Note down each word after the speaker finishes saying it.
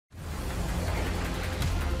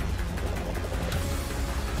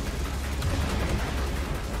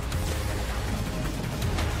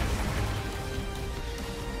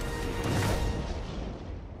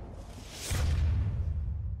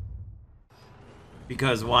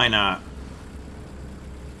Because why not?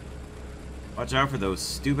 Watch out for those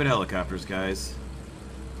stupid helicopters, guys.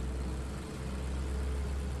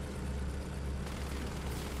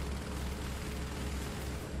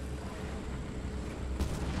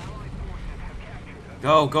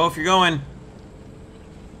 Go, go if you're going.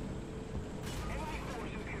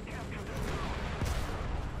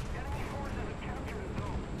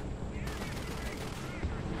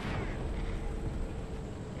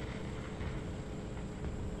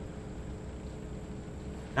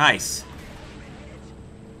 Nice.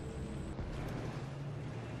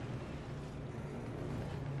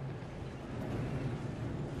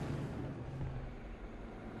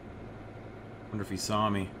 Wonder if he saw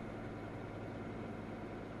me.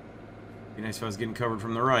 Be nice if I was getting covered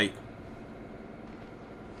from the right.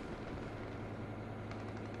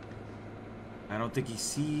 I don't think he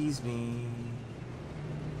sees me.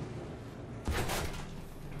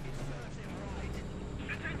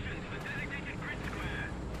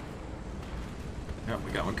 Oh,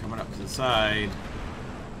 we got one coming up to the side.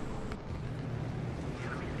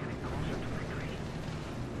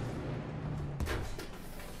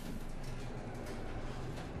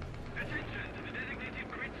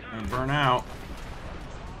 Gonna burn out.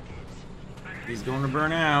 He's going to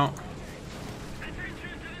burn out.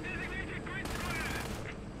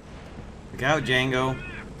 Look out, Django.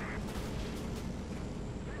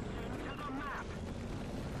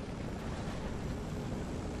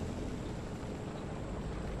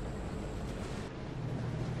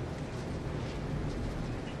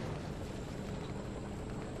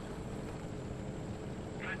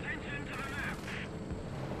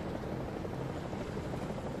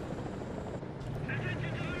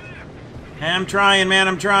 I'm trying, man,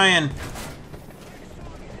 I'm trying.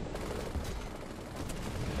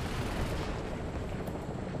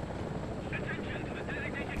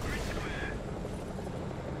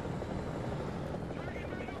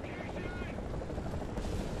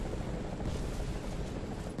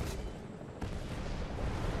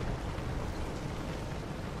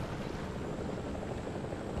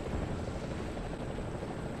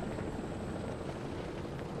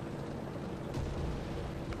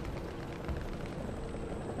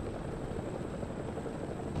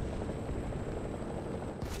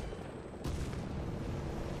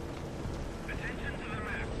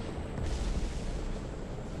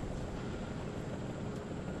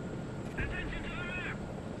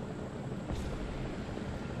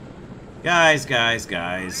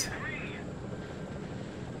 Guys.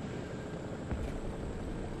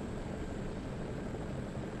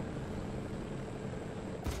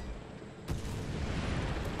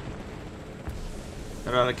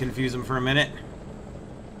 That ought to confuse him for a minute.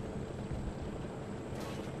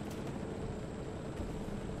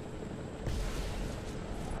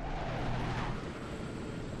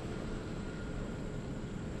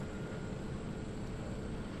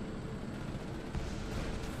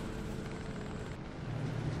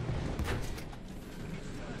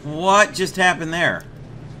 What just happened there?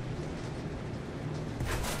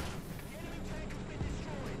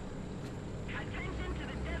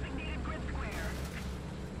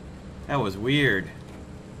 That was weird.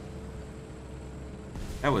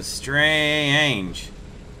 That was strange.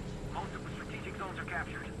 Multiple strategic zones are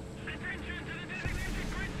captured. Attention to the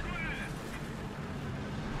designated grid square.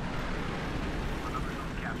 Another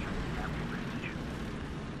zone captured. Capture.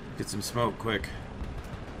 Get some smoke quick.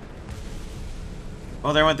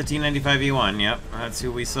 Oh, there went the T-95E1. Yep, that's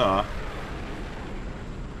who we saw.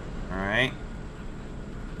 Alright.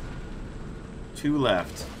 2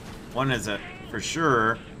 left. One is for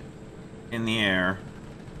sure in the air.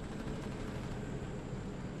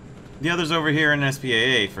 The other's over here in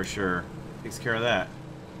SPAA for sure. Takes care of that.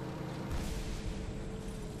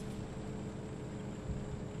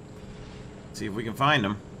 See if we can find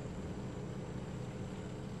him.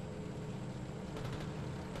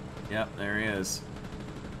 Yep, there he is.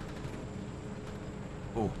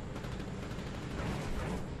 Oh.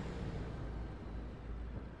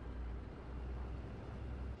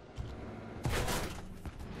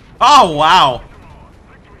 Oh, wow.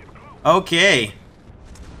 Okay.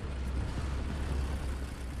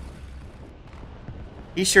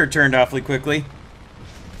 He sure turned awfully quickly.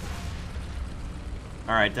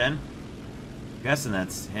 Alright then. Guessing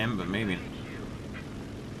that's him, but maybe.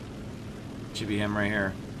 Should be him right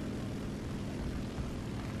here.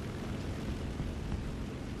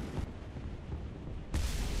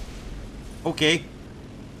 Okay.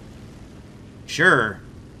 Sure.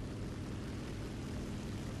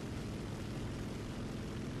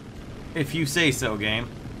 If you say so, game.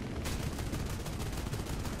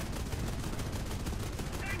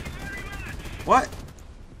 What?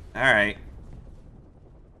 Alright.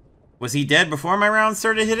 Was he dead before my round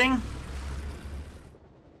started hitting?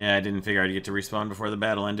 Yeah, I didn't figure I'd get to respawn before the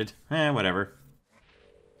battle ended. Whatever.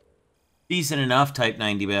 Decent enough Type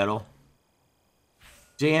 90 battle.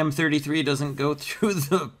 JM33 doesn't go through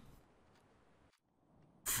the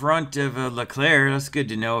front of a Leclerc. That's good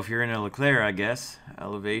to know if you're in a Leclerc, I guess.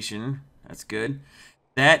 Elevation. That's good.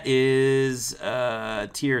 That is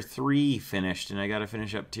tier 3 finished, and I gotta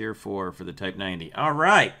finish up tier 4 for the Type 90.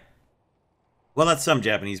 Alright! Well, that's some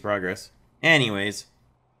Japanese progress. Anyways.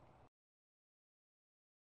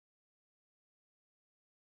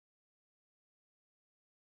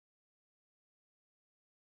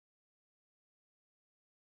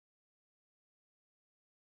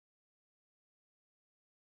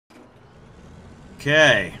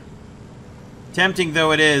 Okay. Tempting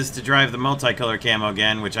though it is to drive the multicolor camo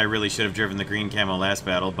again, which I really should have driven the green camo last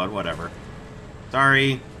battle, but whatever.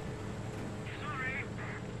 Sorry.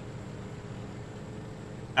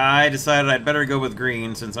 I decided I'd better go with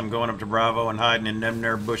green since I'm going up to Bravo and hiding in them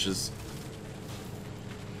there bushes.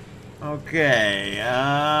 Okay,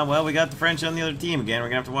 well, we got the French on the other team again. We're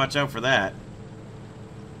gonna have to watch out for that.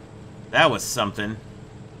 That was something.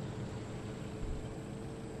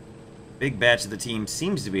 Big batch of the team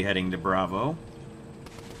seems to be heading to Bravo.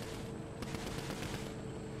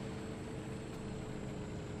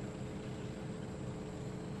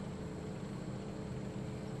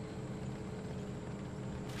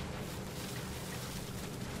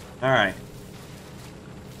 Alright.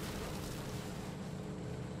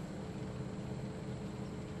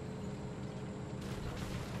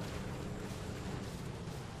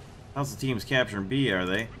 How's the team's capturing B, are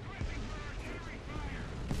they?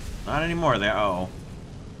 Not anymore, they oh.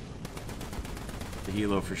 The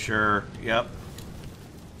helo for sure. Yep.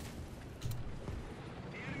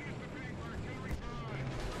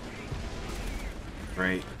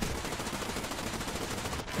 Great.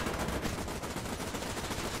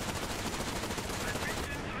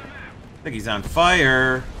 I think he's on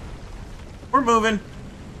fire. We're moving.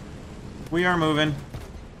 We are moving.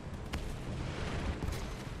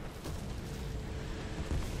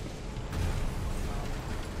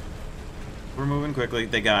 We're moving quickly.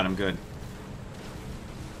 They got him. Good.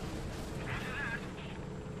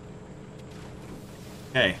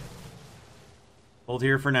 Okay. Hold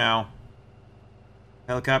here for now.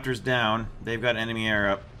 Helicopter's down. They've got enemy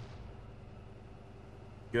air up.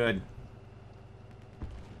 Good.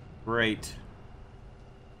 Great.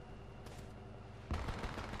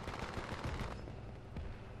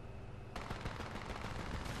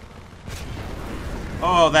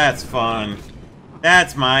 Oh, that's fun.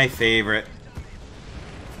 That's my favorite.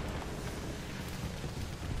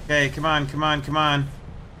 Okay, come on, come on, come on.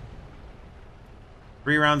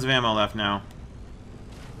 3 rounds of ammo left now.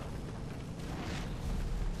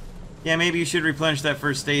 Yeah, maybe you should replenish that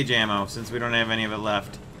first stage ammo, since we don't have any of it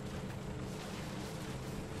left.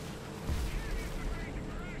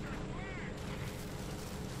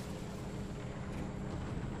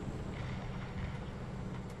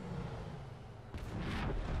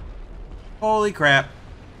 Holy crap.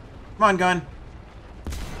 Come on, gun.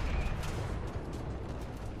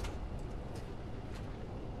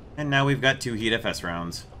 And now we've got 2 Heat FS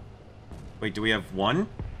rounds. Wait, do we have 1?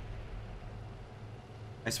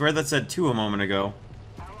 I swear that said 2 a moment ago.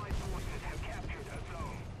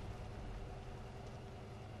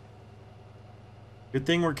 Good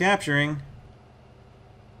thing we're capturing.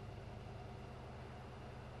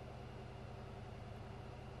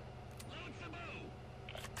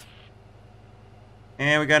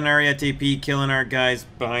 And we got an RETP killing our guys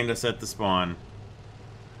behind us at the spawn.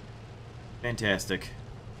 Fantastic.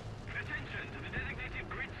 Attention to the designated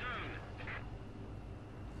grid zone.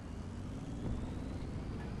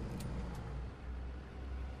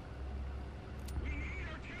 We need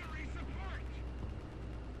artillery support.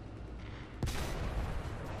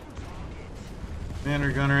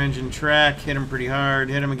 Commander gunner engine track. Hit him pretty hard.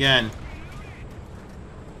 Hit him again.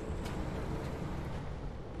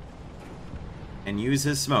 And use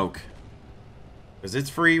his smoke. Because it's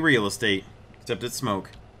free real estate. Except it's smoke.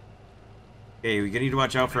 Okay, we need to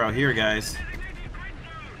watch out for out here, guys.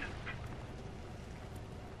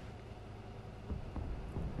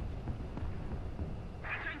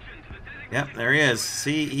 Yep, there he is.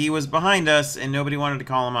 See, he was behind us and nobody wanted to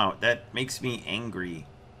call him out. That makes me angry.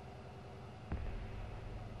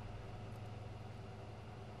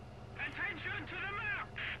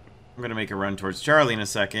 I'm going to make a run towards Charlie in a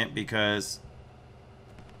second because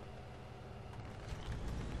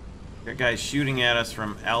that guy's shooting at us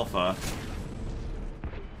from Alpha.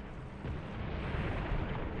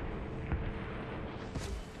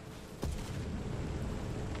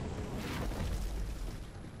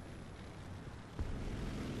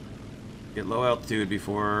 Get low altitude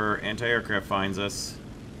before anti-aircraft finds us.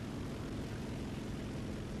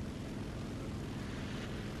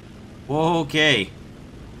 Okay.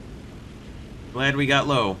 Glad we got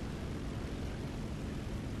low.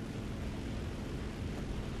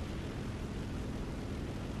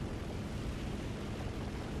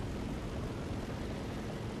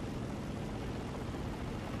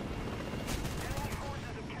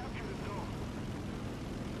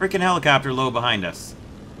 Freaking helicopter low behind us.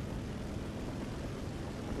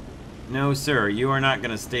 No, sir. You are not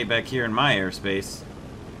going to stay back here in my airspace.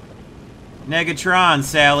 Negatron,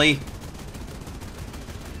 Sally.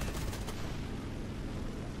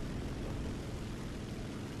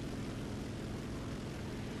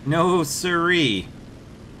 No, siree.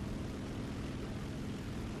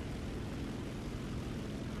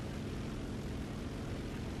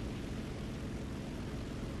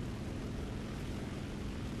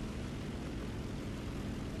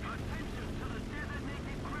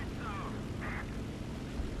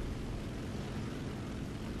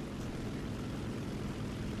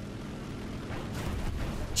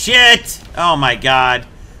 Shit! Oh my god.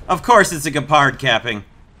 Of course it's a Gepard capping.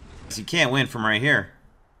 You can't win from right here.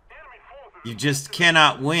 You just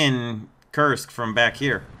cannot win Kursk from back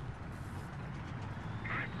here.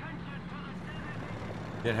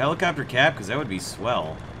 Get helicopter cap? Because that would be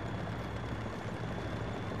swell.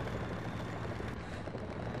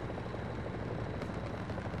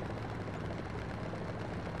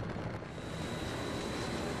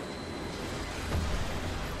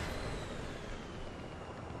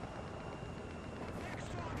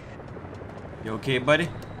 You okay, buddy?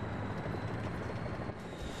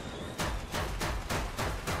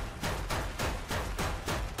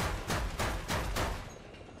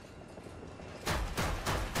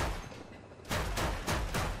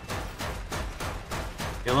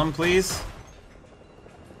 Kill him, please.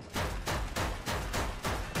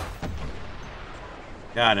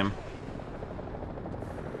 Got him.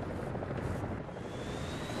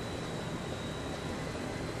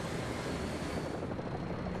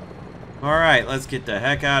 Alright, let's get the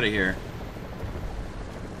heck out of here.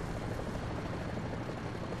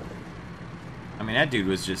 I mean, that dude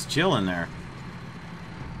was just chilling there.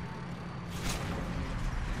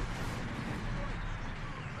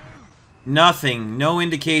 Nothing. No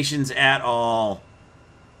indications at all.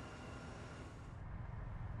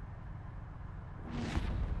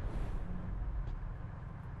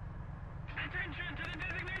 Attention to the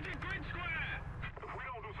designated grid square! If we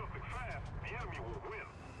don't do something fast, the enemy will win.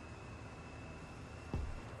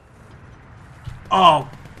 Oh,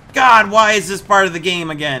 God, why is this part of the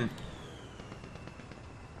game again?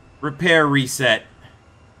 Repair reset.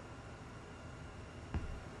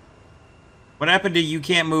 What happened to you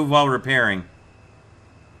can't move while repairing?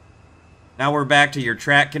 Now we're back to your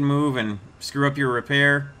track can move and screw up your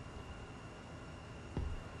repair.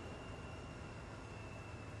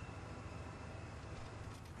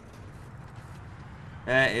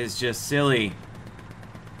 That is just silly.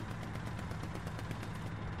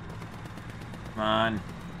 Come on.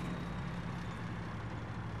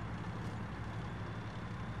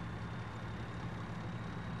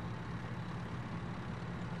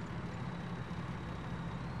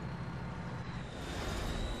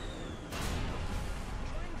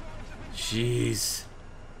 Jeez.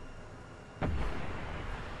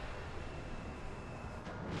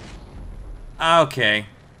 Okay.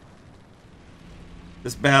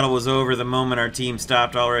 This battle was over the moment our team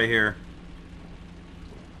stopped all right here.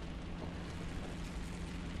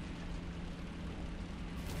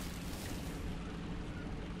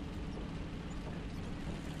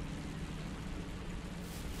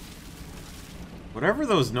 Whatever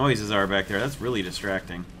those noises are back there, that's really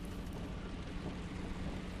distracting.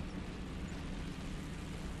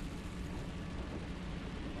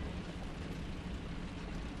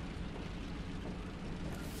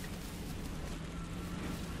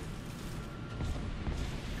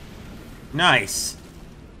 Nice.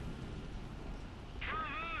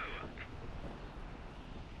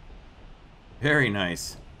 Very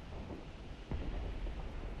nice.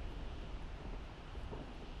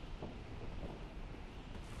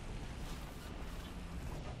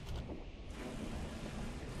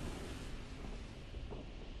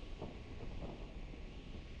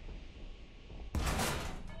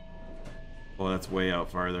 Oh, that's way out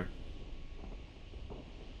farther.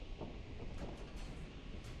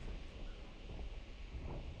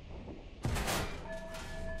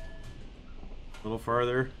 A little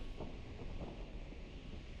farther.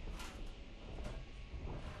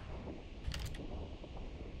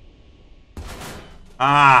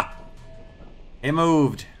 Ah! It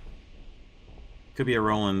moved. Could be a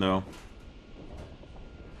Roland, though.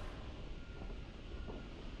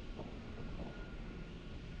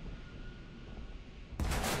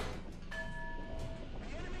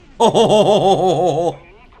 Oh! You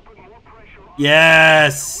need to put more pressure on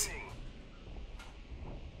Yes! the wing.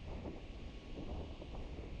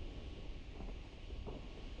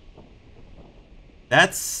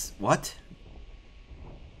 That's... what?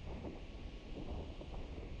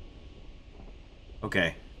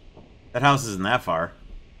 Okay. That house isn't that far.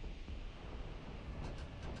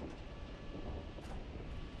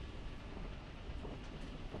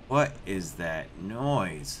 What is that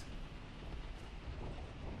noise?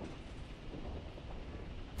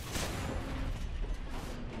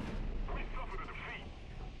 We suffered a defeat.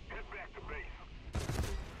 Head back to base.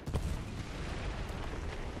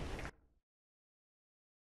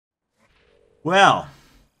 Well...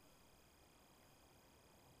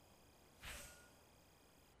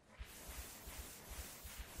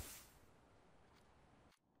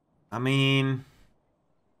 I mean...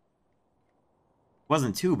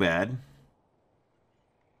 wasn't too bad.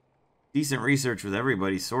 Decent research with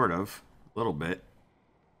everybody, sort of. A little bit.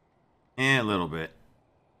 A little bit.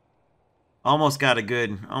 Almost got a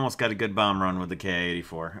good bomb run with the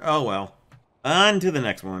K-84. Oh well. On to the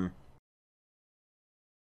next one.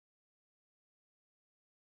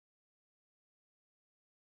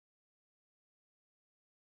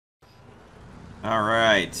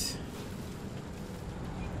 Alright.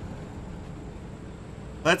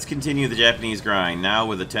 Let's continue the Japanese grind, now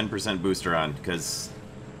with a 10% booster on, because,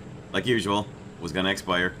 like usual, was gonna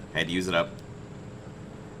expire. Had to use it up.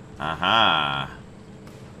 Aha.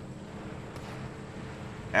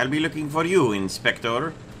 I'll be looking for you,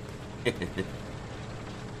 Inspector.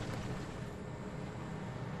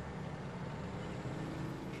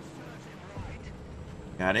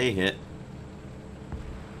 Got a hit.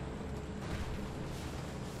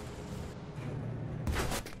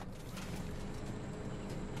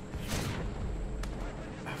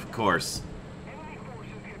 Of course. Enemy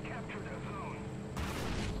forces have captured a zone.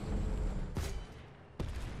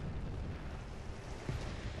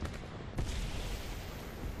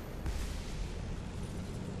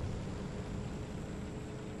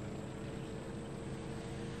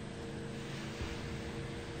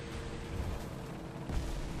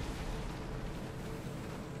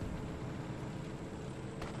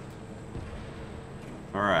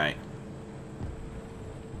 Alright.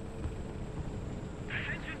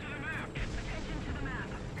 Attention to the map. Attention to the map.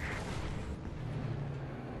 Attention to the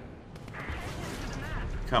map.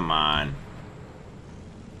 Come on.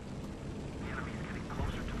 The enemy is getting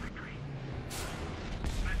closer to victory.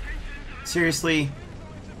 Attention to the Seriously?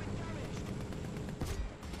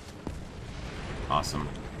 Awesome.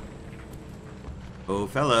 Oh,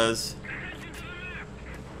 fellas. attention to the map.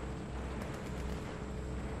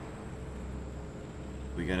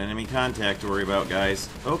 We got enemy contact to worry about, guys.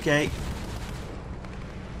 Okay.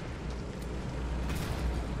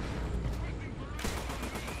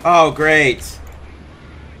 Oh, great.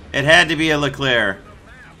 It had to be a Leclerc.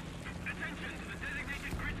 Attention to the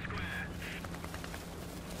designated grid square.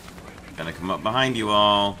 Gonna come up behind you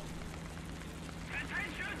all.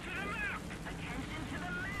 Attention to the map. Attention to the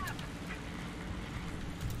map.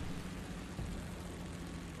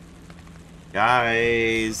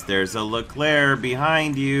 Guys, there's a Leclerc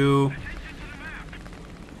behind you. Attention to the map.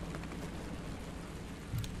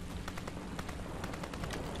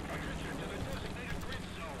 Attention to the designated grid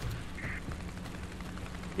zone.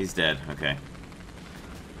 He's dead. Okay.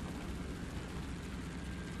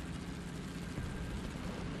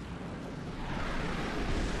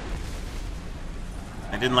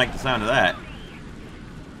 I didn't like the sound of that. Attention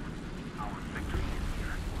to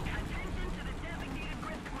the designated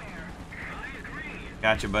grid square. I agree.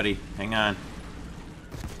 Gotcha, buddy. Hang on.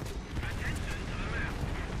 Attention to the map.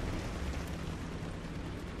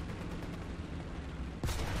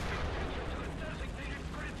 Attention to the designated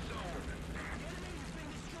grid zone. The enemy has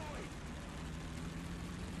been destroyed.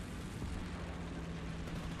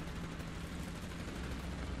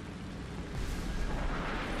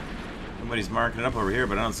 Somebody's marking it up over here,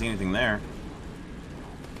 but I don't see anything there.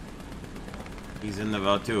 He's in the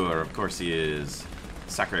voiture. Of course he is.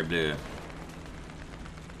 Sacre bleu.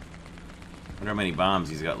 Wonder how many bombs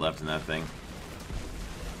he's got left in that thing.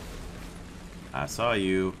 I saw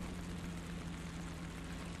you.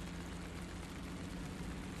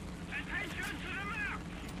 Attention to the map.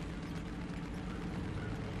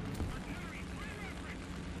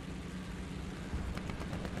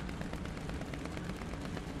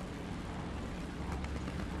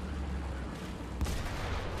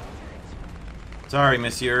 Sorry,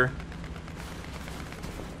 monsieur.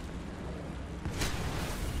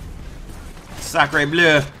 Sacre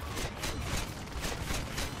bleu.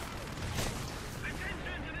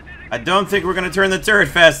 I don't think we're gonna turn the turret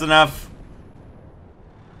fast enough.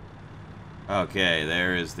 Okay,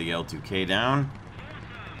 there is the L2K down.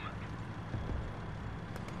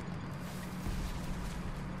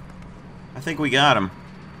 I think we got him.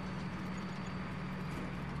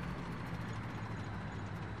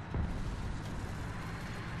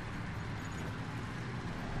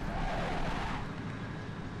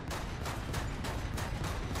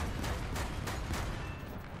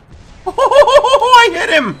 I hit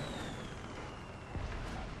him!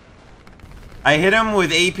 I hit him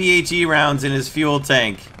with APHE rounds in his fuel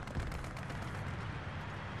tank.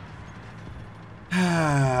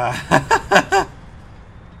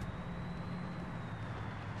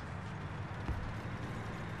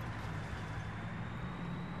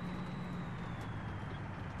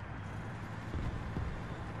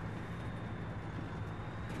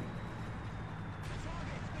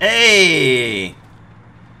 Hey!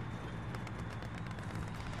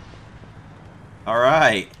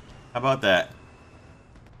 Alright. How about that?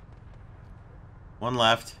 One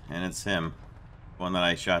left, and it's him. One that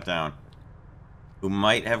I shot down. Who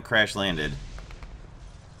might have crash landed.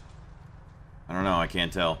 I don't know, I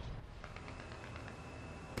can't tell.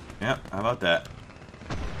 Yep, how about that?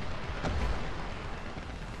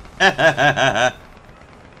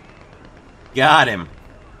 Got him.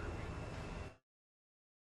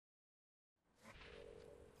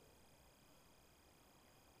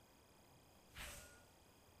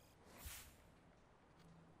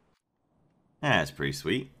 That's pretty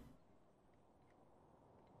sweet.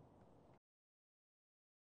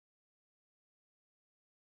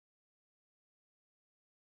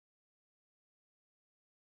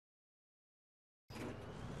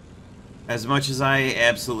 As much as I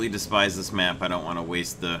absolutely despise this map, I don't want to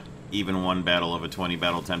waste the even one battle of a 20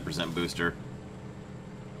 battle 10% booster.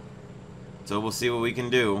 So we'll see what we can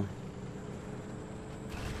do.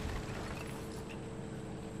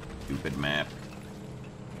 Stupid map.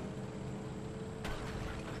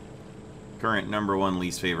 Current #1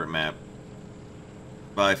 least favorite map.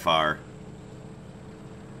 By far.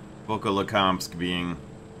 Volkolakomsk being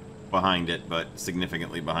behind it, but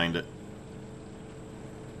significantly behind it.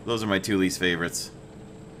 Those are my two least favorites.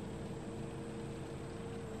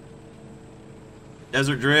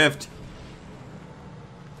 Desert Drift.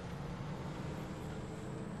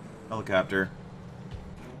 Helicopter.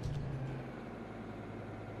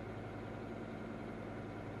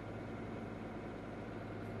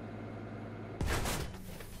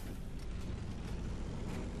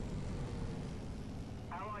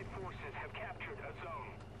 Allied forces have captured a zone.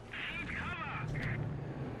 Need cover!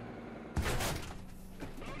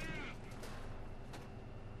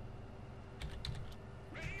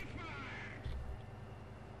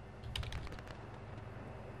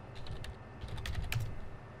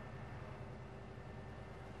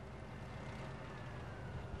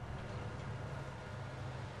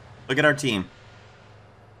 Look at our team.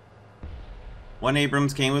 One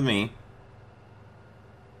Abrams came with me.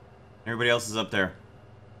 Everybody else is up there.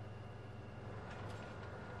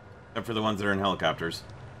 Except for the ones that are in helicopters.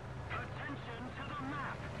 Attention to the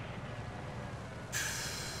map.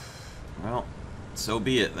 Well, so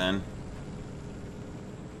be it then.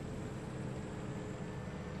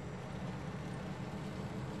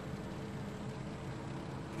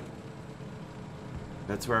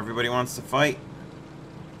 That's where everybody wants to fight.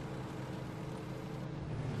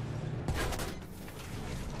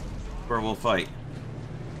 Where we'll fight.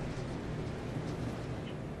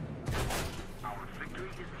 Our victory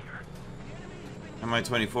is near.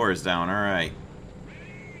 MI-24 is down, alright.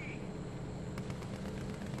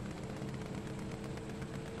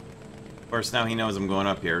 Of course, now he knows I'm going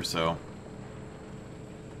up here, so...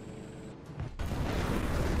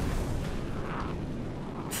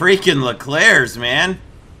 Freaking Leclerc's, man!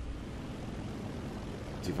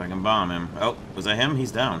 See if I can bomb him. Oh, was that him?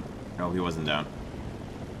 He's down. No, he wasn't down.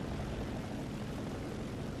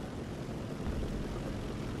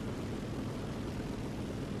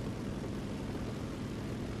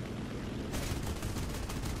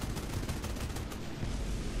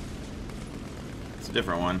 It's a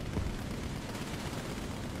different one.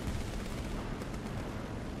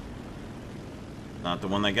 Not the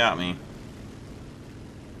one that got me.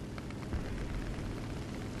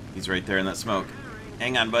 He's right there in that smoke.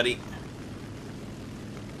 Hang on, buddy.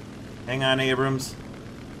 Hang on, Abrams.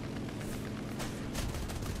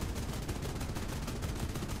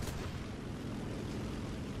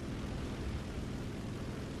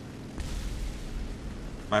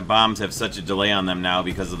 My bombs have such a delay on them now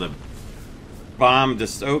because of the bomb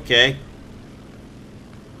okay.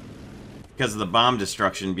 Because of the bomb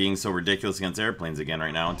destruction being so ridiculous against airplanes again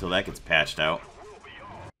right now until that gets patched out.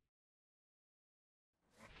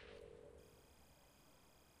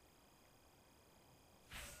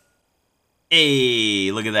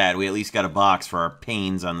 Hey, look at that. We at least got a box for our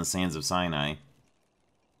pains on the Sands of Sinai.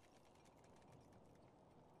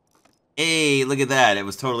 Hey, look at that. It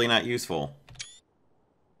was totally not useful.